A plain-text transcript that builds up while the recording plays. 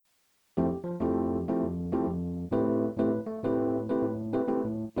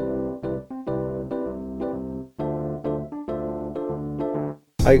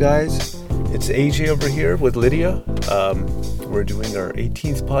Hi guys, it's AJ over here with Lydia. We're doing our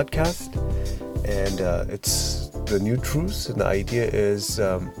 18th podcast, and it's the new truths. And the idea is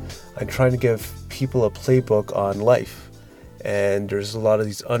I'm trying to give people a playbook on life. And there's a lot of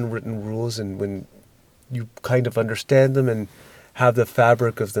these unwritten rules, and when you kind of understand them and have the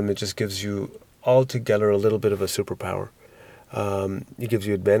fabric of them, it just gives you altogether a little bit of a superpower. It gives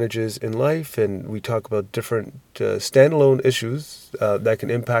you advantages in life, and we talk about different standalone issues that can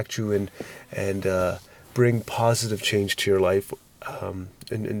impact you and bring positive change to your life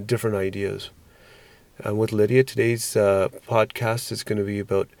and different ideas. With Lydia, today's podcast is going to be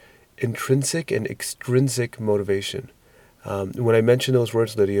about intrinsic and extrinsic motivation. When I mention those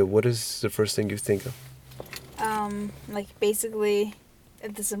words, Lydia, what is the first thing you think of? Basically,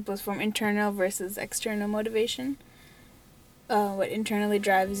 at the simplest form, internal versus external motivation. What internally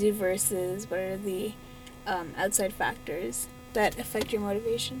drives you versus what are the outside factors that affect your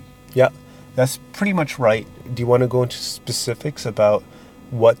motivation. Yeah, that's pretty much right. Do you want to go into specifics about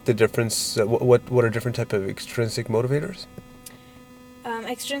what the difference, what are different type of extrinsic motivators?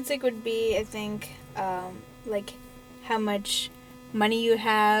 Extrinsic would be, I think, how much money you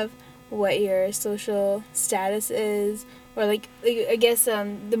have, what your social status is, or I guess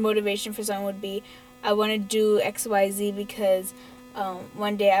the motivation for someone would be, I want to do XYZ because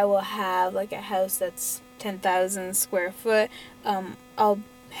one day I will have a house that's 10,000 square foot. I'll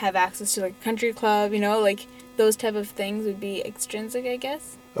have access to a country club, those type of things would be extrinsic, I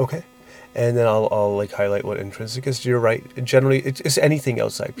guess. Okay. And then I'll highlight what intrinsic is. You're right. Generally, it's anything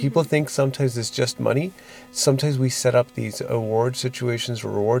outside. People think sometimes it's just money. Sometimes we set up these reward situations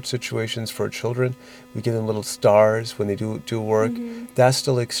for children. We give them little stars when they do work. That's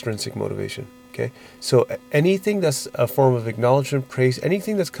still extrinsic motivation. Okay, so anything that's a form of acknowledgement, praise,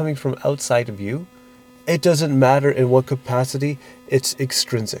 anything that's coming from outside of you, it doesn't matter in what capacity, it's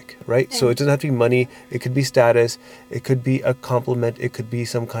extrinsic, right? So it doesn't have to be money, it could be status, it could be a compliment, it could be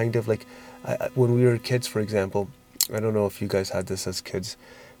some kind of when we were kids, for example, I don't know if you guys had this as kids,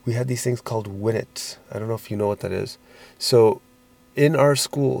 we had these things called winnets. I don't know if you know what that is. So in our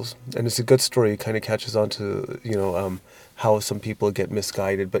schools, and it's a good story, it kind of catches on to, how some people get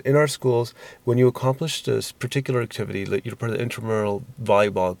misguided. But in our schools, when you accomplish this particular activity, like you're part of the intramural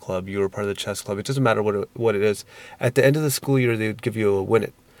volleyball club, you're part of the chess club, it doesn't matter what it is. At the end of the school year, they would give you a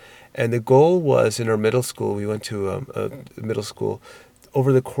winnet. And the goal was, in our middle school, we went to a middle school,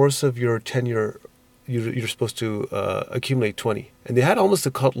 over the course of your tenure, you're supposed to accumulate 20. And they had almost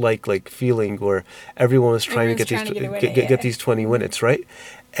a cult-like feeling where everyone was trying to get these 20 winnets, right?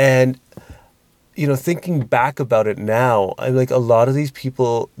 And thinking back about it now, I'm a lot of these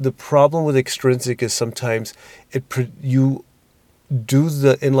people, the problem with extrinsic is sometimes you do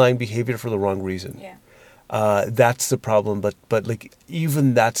the inline behavior for the wrong reason. Yeah. That's the problem. But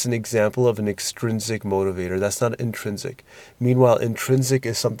even that's an example of an extrinsic motivator. That's not intrinsic. Meanwhile, intrinsic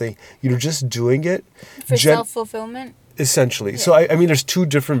is something you're just doing it for self-fulfillment. Essentially. Yeah. So there's two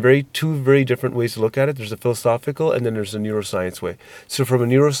very different ways to look at it. There's a philosophical and then there's a neuroscience way. So from a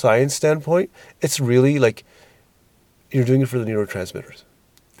neuroscience standpoint, it's really you're doing it for the neurotransmitters.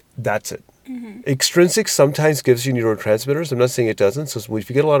 That's it. Mm-hmm. Extrinsic sometimes gives you neurotransmitters. I'm not saying it doesn't. So if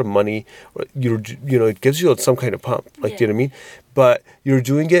you get a lot of money, it gives you some kind of pump. Do you know what I mean? But you're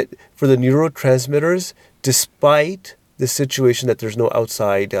doing it for the neurotransmitters despite the situation that there's no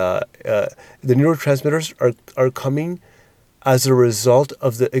outside. The neurotransmitters are coming as a result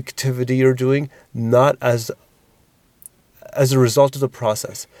of the activity you're doing, not as a result of the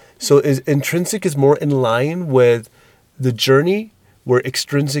process. So intrinsic is more in line with the journey, where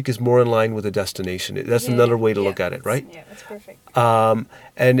extrinsic is more in line with the destination. That's another way to look at it, right? Yeah, that's perfect.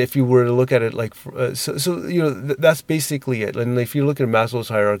 And if you were to look at it that's basically it. And if you look at Maslow's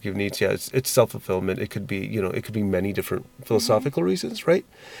hierarchy of needs, it's self-fulfillment. It could be, it could be many different philosophical reasons, right?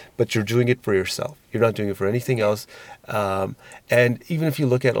 But you're doing it for yourself. You're not doing it for anything else. And even if you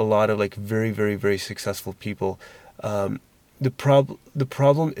look at a lot of very, very, very successful people, the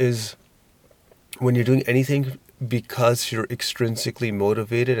problem is when you're doing anything because you're extrinsically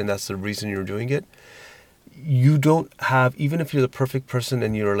motivated and that's the reason you're doing it, you don't have, even if you're the perfect person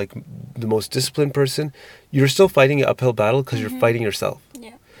and you're the most disciplined person, you're still fighting an uphill battle because you're fighting yourself.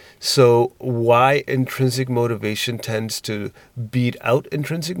 Yeah. So why intrinsic motivation tends to beat out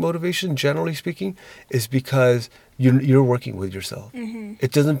intrinsic motivation, generally speaking, is because you're working with yourself. Mm-hmm.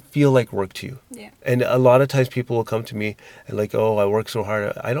 It doesn't feel like work to you. Yeah. And a lot of times people will come to me and I work so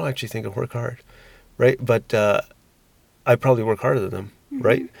hard. I don't actually think I work hard, right? But I probably work harder than them,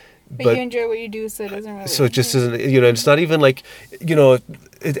 right? But you enjoy what you do, so it doesn't really. So it just isn't, it's not even like,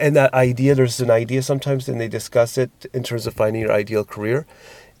 and that idea, there's an idea sometimes, and they discuss it in terms of finding your ideal career.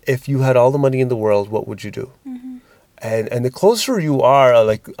 If you had all the money in the world, what would you do? Mm-hmm. And the closer you are,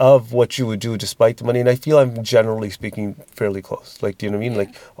 like, of what you would do despite the money, and I feel I'm generally speaking fairly close. Like, do you know what I mean? Yeah.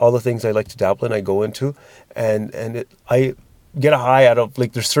 Like, all the things I like to dabble in, I go into, and I get a high out of,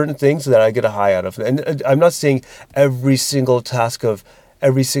 like, there's certain things that I get a high out of. And I'm not saying every single task of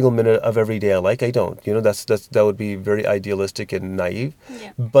every single minute of every day I like. I don't. That would be very idealistic and naive.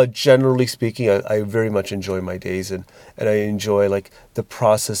 Yeah. But generally speaking, I very much enjoy my days, and I enjoy, like, the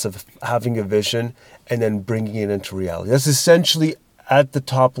process of having a vision and then bringing it into reality. That's essentially at the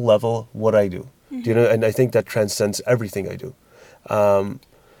top level what I do. Mm-hmm. And I think that transcends everything I do. Do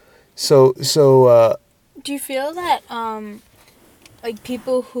you feel that like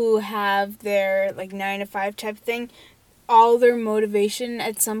people who have their like 9 to 5 type thing, all their motivation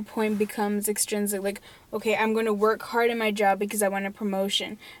at some point becomes extrinsic? Like, okay, I'm going to work hard in my job because I want a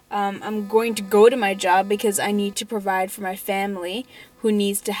promotion. I'm going to go to my job because I need to provide for my family who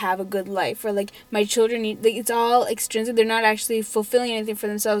needs to have a good life. Or like my children need, like, it's all extrinsic. They're not actually fulfilling anything for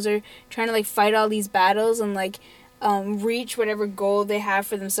themselves. They're trying to like fight all these battles and like reach whatever goal they have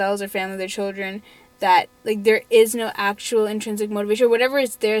for themselves, their family, their children. That like there is no actual intrinsic motivation, or whatever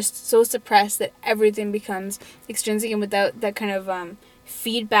is there is so suppressed that everything becomes extrinsic, and without that kind of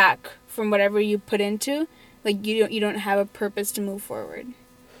feedback from whatever you put into, like you don't have a purpose to move forward.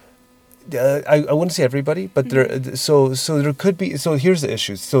 I wouldn't say everybody, but there. So there could be. So here's the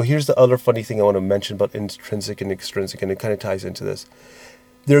issue. So here's the other funny thing I want to mention about intrinsic and extrinsic, and it kind of ties into this.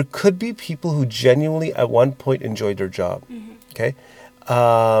 There could be people who genuinely at one point enjoyed their job. Mm-hmm. Okay.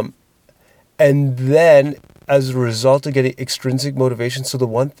 And then, as a result of getting extrinsic motivation, so the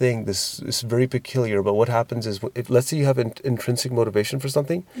one thing, this is very peculiar, but what happens is, if let's say you have intrinsic motivation for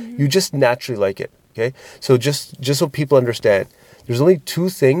something, you just naturally like it, okay? So just so people understand, there's only two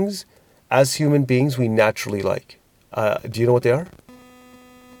things as human beings we naturally like. Do you know what they are?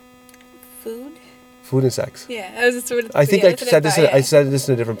 Food? Food and sex. Yeah, I was just sort of. I think I said this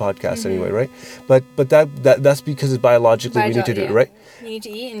in a different podcast anyway, right? But that's because it's biologically we need to do it, right? You need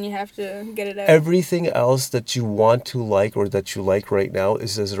to eat and you have to get it out. Everything else that you want to like or that you like right now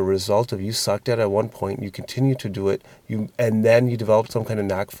is as a result of you sucked at one point, you continue to do it, and then you develop some kind of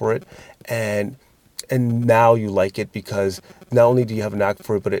knack for it, and now you like it because not only do you have a knack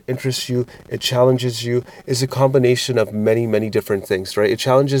for it, but it interests you, it challenges you. It's a combination of many, many different things, right? It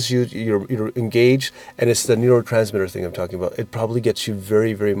challenges you, you're engaged, and it's the neurotransmitter thing I'm talking about. It probably gets you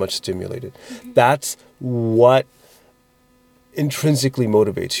very, very much stimulated. Mm-hmm. That's what intrinsically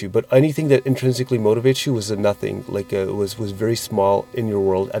motivates you. But anything that intrinsically motivates you was a nothing, like was very small in your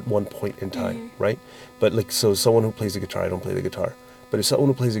world at one point in time, right? But like, so someone who plays the guitar, I don't play the guitar. But if someone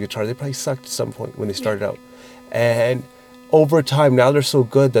who plays the guitar, they probably sucked at some point when they started out. And over time, now they're so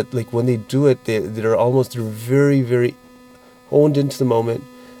good that like when they do it, they're very, very honed into the moment.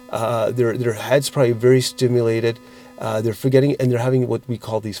 Their head's probably very stimulated. They're forgetting, and they're having what we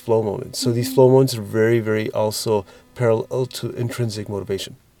call these flow moments. So these flow moments are very, very also parallel to intrinsic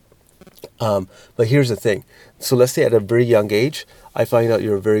motivation. But here's the thing. So let's say at a very young age, I find out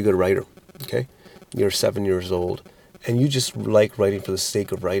you're a very good writer. Okay, you're 7 years old. And you just like writing for the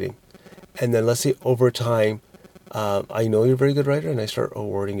sake of writing. And then let's say over time, I know you're a very good writer, and I start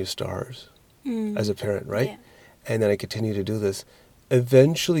awarding you stars as a parent, right? Yeah. And then I continue to do this.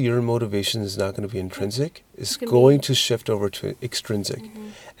 Eventually, your motivation is not going to be intrinsic. It's going to shift over to extrinsic. Mm-hmm.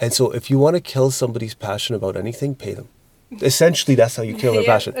 And so if you want to kill somebody's passion about anything, pay them. Essentially, that's how you kill their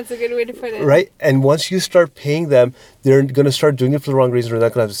passion. That's a good way to put it. Right? And once you start paying them, they're going to start doing it for the wrong reason, or they're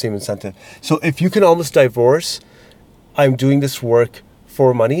not going to have the same incentive. So if you can almost divorce, I'm doing this work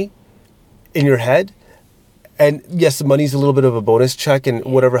for money in your head, and yes, the money's a little bit of a bonus check, and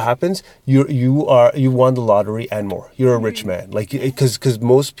whatever happens, you won the lottery and more. You're a rich man, like, because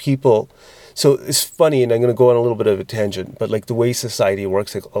most people. So it's funny, and I'm going to go on a little bit of a tangent, but like the way society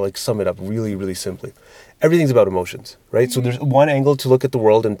works, I'll like sum it up really, really simply. Everything's about emotions, right? Mm-hmm. So there's one angle to look at the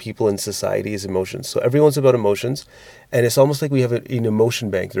world and people in society is emotions. So everyone's about emotions, and it's almost like we have an emotion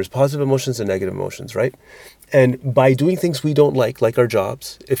bank. There's positive emotions and negative emotions, right? And by doing things we don't like our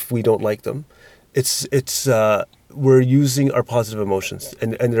jobs, if we don't like them, we're using our positive emotions,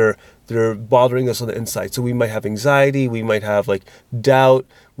 and they're bothering us on the inside. So we might have anxiety, we might have like doubt,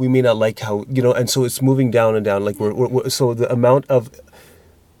 we may not like how, and so it's moving down and down. Like we're so the amount of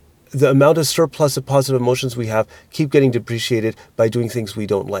the amount of surplus of positive emotions we have keep getting depreciated by doing things we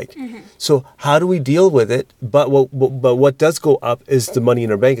don't like. So how do we deal with it? But what does go up is the money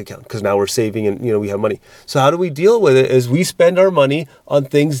in our bank account, because now we're saving and we have money. So how do we deal with it is we spend our money on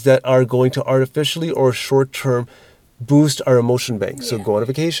things that are going to artificially or short-term boost our emotion bank. So go on a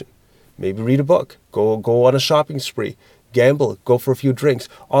vacation, maybe read a book, go on a shopping spree, gamble, go for a few drinks.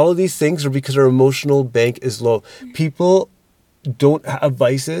 All of these things are because our emotional bank is low. People don't have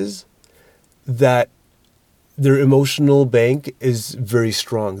vices that their emotional bank is very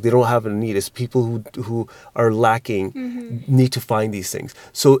strong. They don't have a need. It's people who are lacking need to find these things.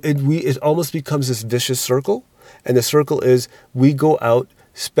 So it almost becomes this vicious circle. And the circle is we go out,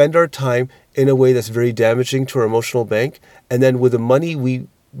 spend our time in a way that's very damaging to our emotional bank. And then with the money we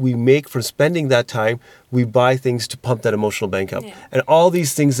make from spending that time, we buy things to pump that emotional bank up. And all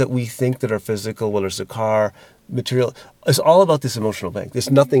these things that we think that are physical, whether it's a car, material, it's all about this emotional bank. There's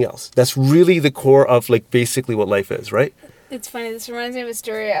nothing else. That's really the core of basically what life is, right? It's funny. This reminds me of a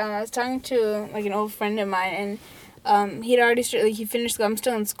story. I was talking to an old friend of mine, and he'd already he finished school. I'm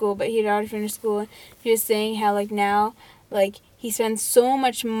still in school, but he'd already finished school. And he was saying how now he spends so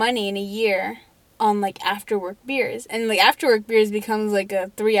much money in a year on after work beers, and after work beers becomes a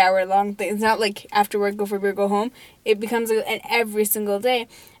 3-hour long thing. It's not after work go for a beer, go home. It becomes an every single day.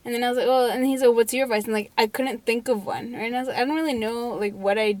 And then I was like, oh, and he's like, what's your vice? And I couldn't think of one, right? And I was like, I don't really know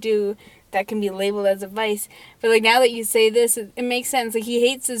what I do that can be labeled as a vice. But now that you say this, it makes sense. He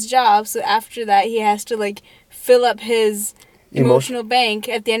hates his job, so after that he has to fill up his emotional bank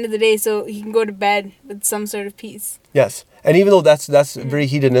at the end of the day so he can go to bed with some sort of peace. Yes. And even though that's very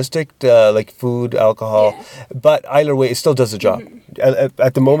hedonistic, food, alcohol, but either way, it still does the job.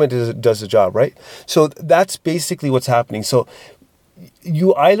 At the moment, it does the job, right? So that's basically what's happening. So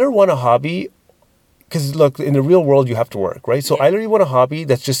you either want a hobby, because look, in the real world, you have to work, right? So either you want a hobby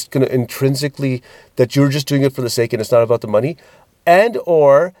that's just going to intrinsically, that you're just doing it for the sake and it's not about the money, and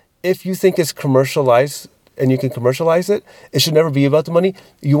or if you think it's commercialized, and you can commercialize it, it should never be about the money.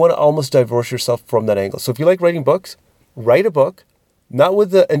 You want to almost divorce yourself from that angle. So if you like writing books, write a book, not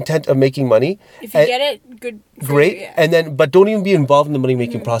with the intent of making money. If you get it, good. Great. You, And then, but don't even be involved in the money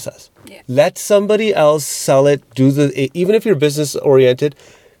making process. Yeah. Let somebody else sell it, even if you're business oriented,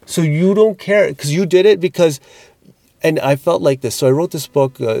 so you don't care, because you did it and I felt like this. So I wrote this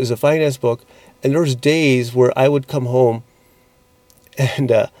book, it was a finance book, and there was days where I would come home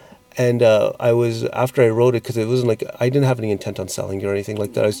and I was, after I wrote it, because it wasn't I didn't have any intent on selling it or anything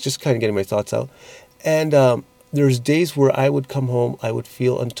like that. I was just kind of getting my thoughts out. And there's days where I would come home, I would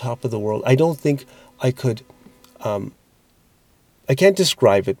feel on top of the world. I don't think I could, I can't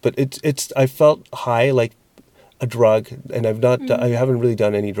describe it, but I felt high like a drug, and I haven't really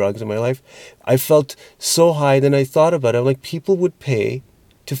done any drugs in my life. I felt so high, then I thought about it. I'm like, people would pay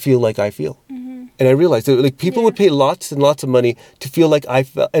to feel like I feel. And I realized that people would pay lots and lots of money to feel like I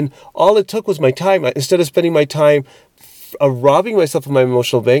felt. And all it took was my time. Instead of spending my time robbing myself of my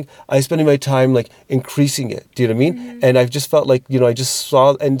emotional bank, I was spending my time increasing it. Do you know what I mean? And I've just felt I just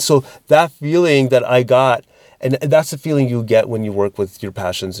saw. And so that feeling that I got, and that's the feeling you get when you work with your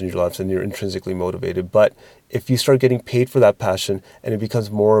passions and your loves and you're intrinsically motivated. But if you start getting paid for that passion and it becomes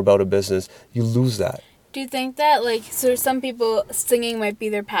more about a business, you lose that. Do you think that, so some people, singing might be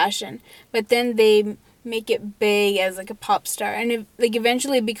their passion, but then they make it big as, a pop star, and it,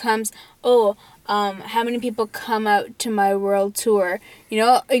 eventually it becomes, how many people come out to my world tour?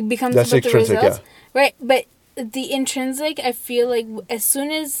 It becomes That's about the extrinsic, results. yeah. Right, but the intrinsic, I feel as soon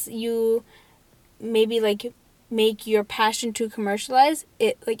as you maybe, make your passion to commercialize,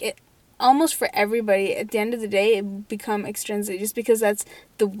 it almost for everybody, at the end of the day, it become extrinsic, just because that's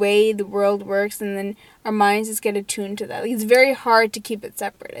the way the world works, and then our minds just get attuned to that. It's very hard to keep it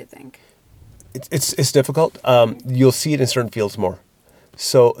separate, I think. It's difficult. You'll see it in certain fields more.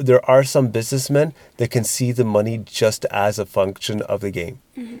 So there are some businessmen that can see the money just as a function of the game.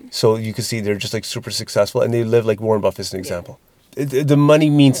 So you can see they're just super successful, and they live Warren Buffett's an example. The money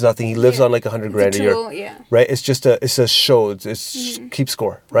means nothing. He lives on $100,000 a year, right? It's just a show. It's keep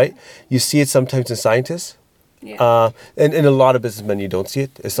score, right? You see it sometimes in scientists, and in a lot of businessmen you don't see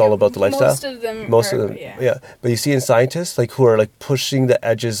it. It's all about the lifestyle. Most of them, yeah. But you see in scientists who are pushing the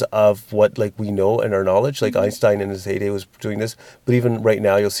edges of what we know and our knowledge. Einstein in his heyday was doing this, but even right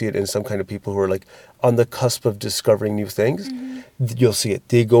now you'll see it in some kind of people who are on the cusp of discovering new things. You'll see it.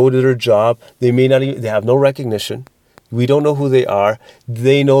 They go to their job. They may not even. They have no recognition. We don't know who they are.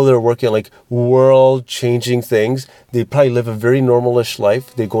 They know they're working on world-changing things. They probably live a very normalish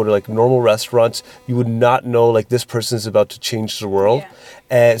life. They go to normal restaurants. You would not know this person's about to change the world.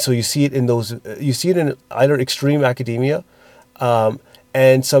 And so you see it in those. You see it in either extreme academia,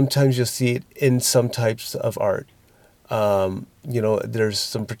 And sometimes you'll see it in some types of art. There's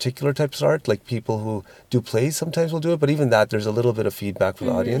some particular types of art, like people who do plays sometimes will do it, but even that, there's a little bit of feedback from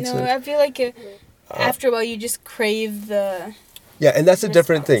the audience. No, I feel like after a while you just crave the... Yeah, and that's a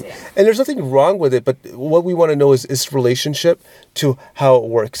different thing. Yeah. And there's nothing wrong with it, but what we want to know is its relationship to how it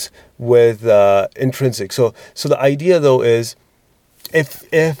works with intrinsic. So the idea, though, is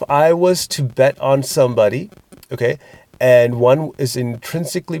if I was to bet on somebody, okay, and one is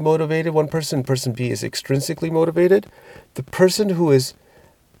intrinsically motivated, person B is extrinsically motivated, the person who is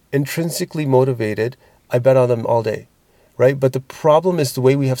intrinsically motivated, I bet on them all day, right? But the problem is the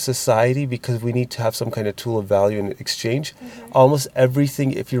way we have society, because we need to have some kind of tool of value in exchange. Almost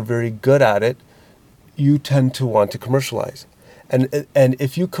everything, if you're very good at it, you tend to want to commercialize. And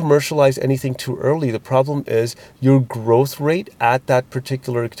if you commercialize anything too early, the problem is your growth rate at that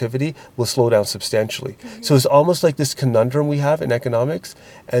particular activity will slow down substantially. So it's almost like this conundrum we have in economics.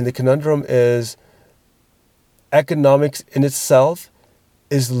 And the conundrum is economics in itself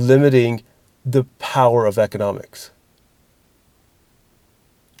is limiting the power of economics.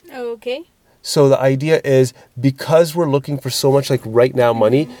 Okay. So the idea is, because we're looking for so much like right now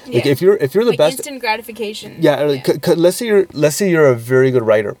money, like if you're the like best, instant gratification. yeah. Let's say you're a very good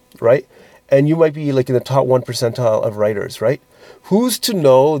writer, right? And you might be like in the top 1 percentile of writers, right? Who's to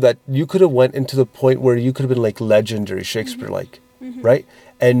know that you could have went into the point where you could have been like legendary Shakespeare-like, right?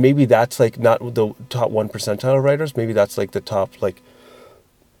 And maybe that's like not the top 1 percentile of writers. Maybe that's like the top like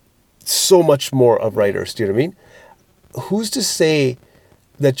so much more of writers. Do you know what I mean? Who's to say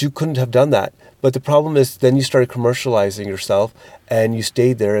that you couldn't have done that? But the problem is then you started commercializing yourself and you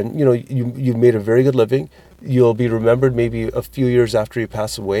stayed there, and you made a very good living. You'll be remembered maybe a few years after you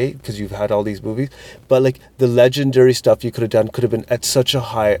pass away because you've had all these movies. But like the legendary stuff you could have done could have been at such a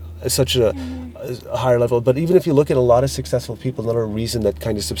higher level. But even if you look at a lot of successful people, another reason that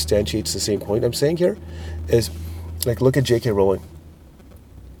kind of substantiates the same point I'm saying here is, like, look at J.K. Rowling.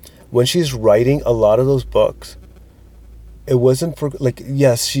 When she's writing a lot of those books, it wasn't for, like,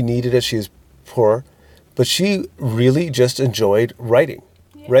 yes, she needed it, she is poor, but she really just enjoyed writing,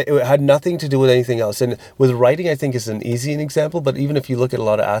 right? It had nothing to do with anything else. And with writing, I think is an easy example, but even if you look at a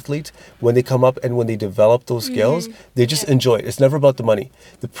lot of athletes, when they come up and when they develop those skills, they just enjoy it. It's never about the money.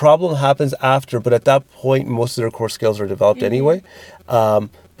 The problem happens after, but at that point, most of their core skills are developed anyway.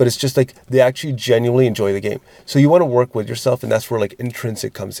 But it's just like they actually genuinely enjoy the game. So you want to work with yourself, and that's where like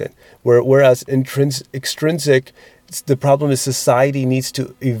intrinsic comes in. Whereas extrinsic, the problem is society needs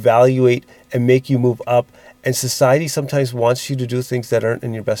to evaluate and make you move up. And society sometimes wants you to do things that aren't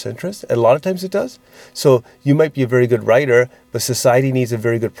in your best interest. And a lot of times it does. So you might be a very good writer, but society needs a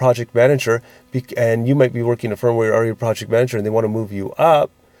very good project manager. And you might be working in a firm where you're already a project manager and they want to move you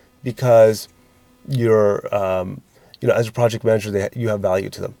up because you're, as a project manager, you have value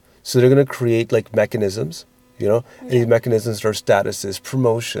to them. So they're going to create like mechanisms. And these mechanisms are statuses,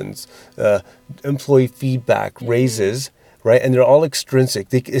 promotions, employee feedback, raises, right? And they're all extrinsic.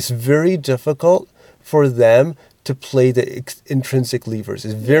 It's very difficult for them to play the intrinsic levers.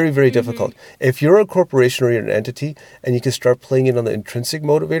 It's very, very difficult. If you're a corporation or you're an entity and you can start playing it on the intrinsic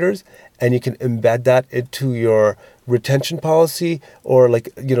motivators and you can embed that into your retention policy, or like,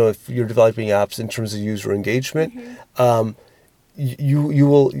 if you're developing apps in terms of user engagement,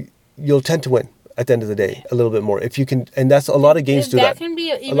 you'll tend to win at the end of the day a little bit more if you can. And that's a lot of games do that. Can be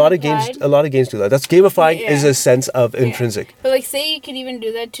a lot of games do that. That's gamifying is a sense of intrinsic. But like, say you could even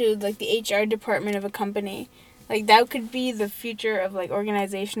do that to like the HR department of a company. Like that could be the future of like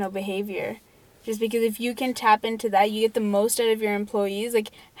organizational behavior. Just because if you can tap into that, you get the most out of your employees.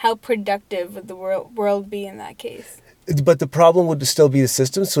 Like, how productive would the world be in that case? But the problem would still be the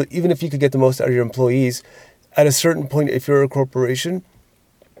system. So even if you could get the most out of your employees, at a certain point, if you're a corporation,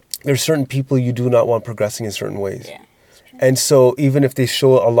 there's certain people you do not want progressing in certain ways. Yeah. And so even if they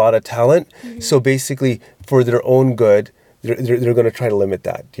show a lot of talent, so basically for their own good, they're going to try to limit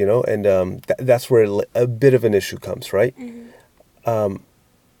that, and that's where a bit of an issue comes, right?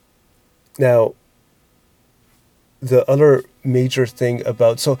 Now, the other major thing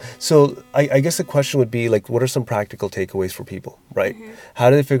about, so I guess the question would be like, what are some practical takeaways for people, right? How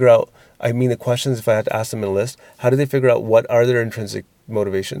do they figure out, the questions, if I had to ask them in a list, how do they figure out what are their intrinsic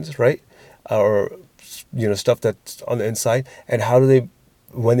motivations, right? Or, stuff that's on the inside, and how do they,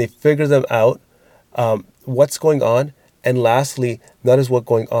 when they figure them out, what's going on? And lastly, not as what's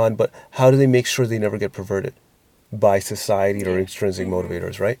going on, but how do they make sure they never get perverted by society or extrinsic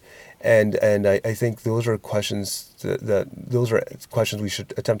motivators, right? And I think those are questions those are questions we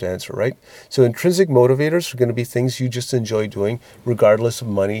should attempt to answer, right? So intrinsic motivators are going to be things you just enjoy doing, regardless of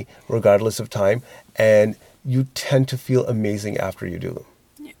money, regardless of time, and you tend to feel amazing after you do them.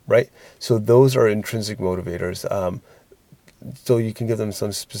 Yeah. Right? So those are intrinsic motivators. So you can give them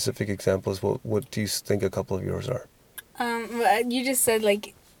some specific examples. What do you think a couple of yours are? Well, you just said,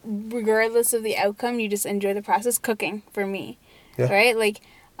 like, regardless of the outcome, you just enjoy the process. Cooking, for me. Yeah. Right? Like,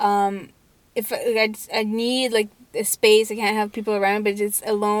 if I need, like, a space, I can't have people around, but just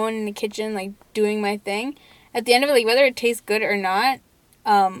alone in the kitchen, like, doing my thing. At the end of it, like, whether it tastes good or not,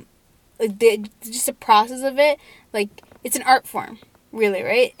 like, just the process of it, like, it's an art form, really,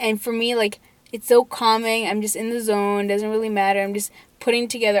 right? And for me, like, it's so calming. I'm just in the zone. Doesn't really matter. I'm just putting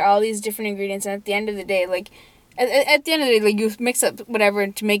together all these different ingredients, and at the end of the day, like, at the end of the day, like, you mix up whatever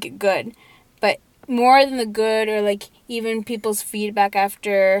to make it good. But more than the good, or, like, even people's feedback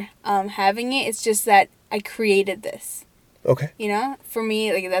after having it, it's just that I created this. Okay. You know? For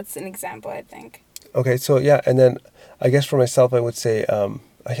me, like, that's an example, I think. Okay, so yeah, and then I guess for myself, I would say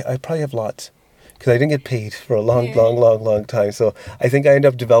I probably have lots. Because I didn't get paid for a long time. So I think I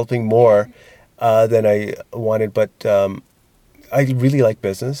ended up developing more than I wanted. But I really like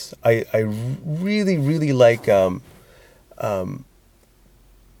business. I really, really like, I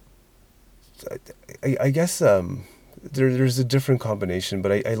guess there's a different combination,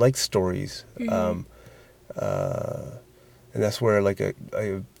 but I like stories. Mm-hmm. And that's where, like, a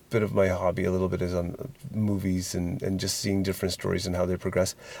bit of my hobby a little bit is on movies and just seeing different stories and how they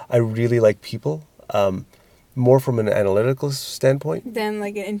progress. I really like people. More from an analytical standpoint. Then,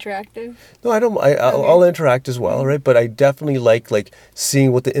 like, an interactive? No, I don't. I'll interact as well, right? But I definitely like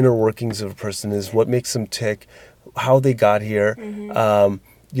seeing what the inner workings of a person is, what makes them tick, how they got here. Mm-hmm.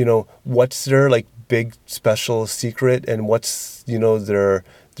 You know, what's their, like, big special secret, and what's, you know, their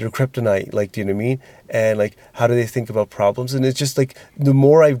kryptonite, like, do you know what I mean? And, like, how do they think about problems? And it's just, like, the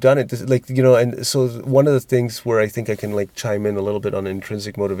more I've done it, like, you know, and so one of the things where I think I can, like, chime in a little bit on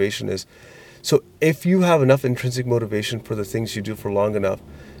intrinsic motivation is, so if you have enough intrinsic motivation for the things you do for long enough,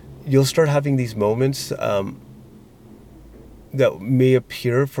 you'll start having these moments that may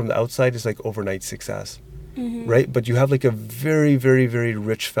appear from the outside as, like, overnight success. Mm-hmm. Right? But you have, like, a very, very, very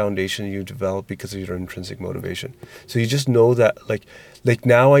rich foundation you develop because of your intrinsic motivation. So you just know that, like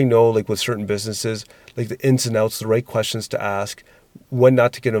now I know, like, with certain businesses, like, the ins and outs, the right questions to ask, when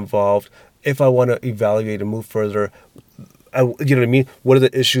not to get involved, if I want to evaluate and move further, you know what I mean? What are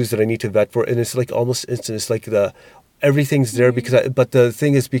the issues that I need to vet for? And it's, like, almost instant. It's like everything's there because but the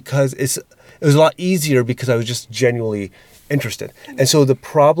thing is, because it was a lot easier because I was just genuinely interested. And so the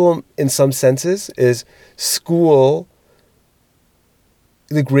problem in some senses is school,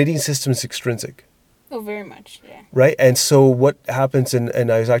 the grading system is extrinsic. Oh, very much, yeah. Right? And so what happens,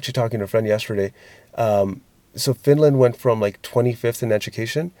 and I was actually talking to a friend yesterday, so Finland went from, like, 25th in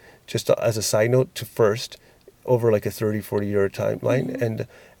education, just as a side note, to first over, like, a 30-40 year timeline. Mm-hmm.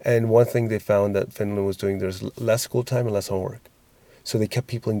 And one thing they found that Finland was doing, there's less school time and less homework. So they kept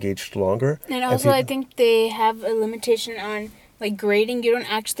people engaged longer. And also, I think they have a limitation on, like, grading. You don't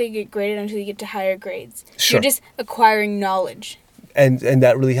actually get graded until you get to higher grades. Sure. You're just acquiring knowledge. And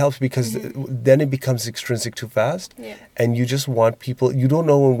that really helps because then it becomes extrinsic too fast. Yeah. And you just want people, you don't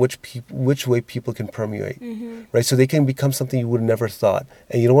know in which way people can permeate. Mm-hmm. Right? So they can become something you would have never thought.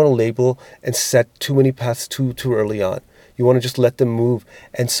 And you don't want to label and set too many paths too early on. You want to just let them move.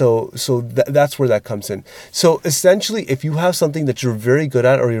 And so that's where that comes in. So essentially, if you have something that you're very good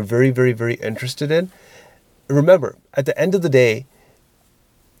at or you're very, very, very interested in, remember, at the end of the day,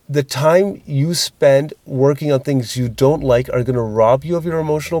 the time you spend working on things you don't like are going to rob you of your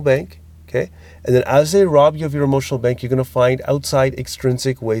emotional bank. Okay? And then as they rob you of your emotional bank, you're going to find outside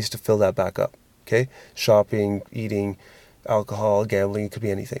extrinsic ways to fill that back up. Okay? Shopping, eating, alcohol, gambling, it could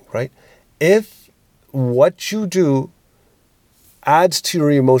be anything, right? If what you do adds to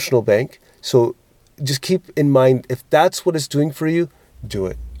your emotional bank, so just keep in mind, if that's what it's doing for you, do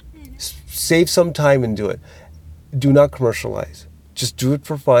it. Save some time and do it. Do not commercialize. Just do it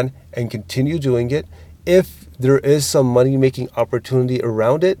for fun and continue doing it. If there is some money-making opportunity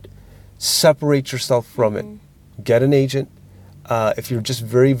around it, separate yourself from it. Get an agent. If you're just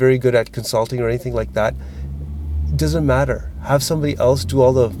very, very good at consulting or anything like that, it doesn't matter. Have somebody else do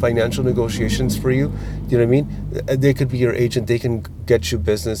all the financial negotiations for you. You know what I mean? They could be your agent. They can get you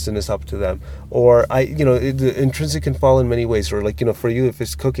business, and it's up to them. Or the intrinsic can fall in many ways. Or, like, you know, for you, if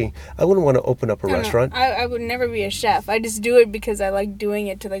it's cooking, I wouldn't want to open up a restaurant. I would never be a chef. I just do it because I like doing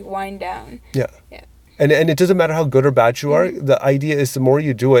it to, like, wind down. Yeah. Yeah. And it doesn't matter how good or bad you are. The idea is the more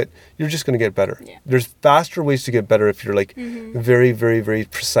you do it, you're just going to get better. Yeah. There's faster ways to get better if you're, like, very, very, very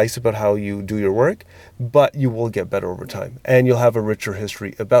precise about how you do your work, but you will get better over time and you'll have a richer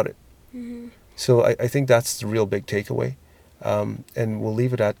history about it. So I think that's the real big takeaway. And we'll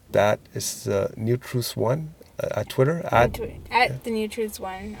leave it at that. It's the New Truths One at Twitter. At the New Truths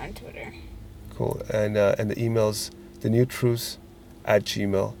One on Twitter. Cool. And the email's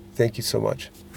thenewtruths@gmail.com. Thank you so much.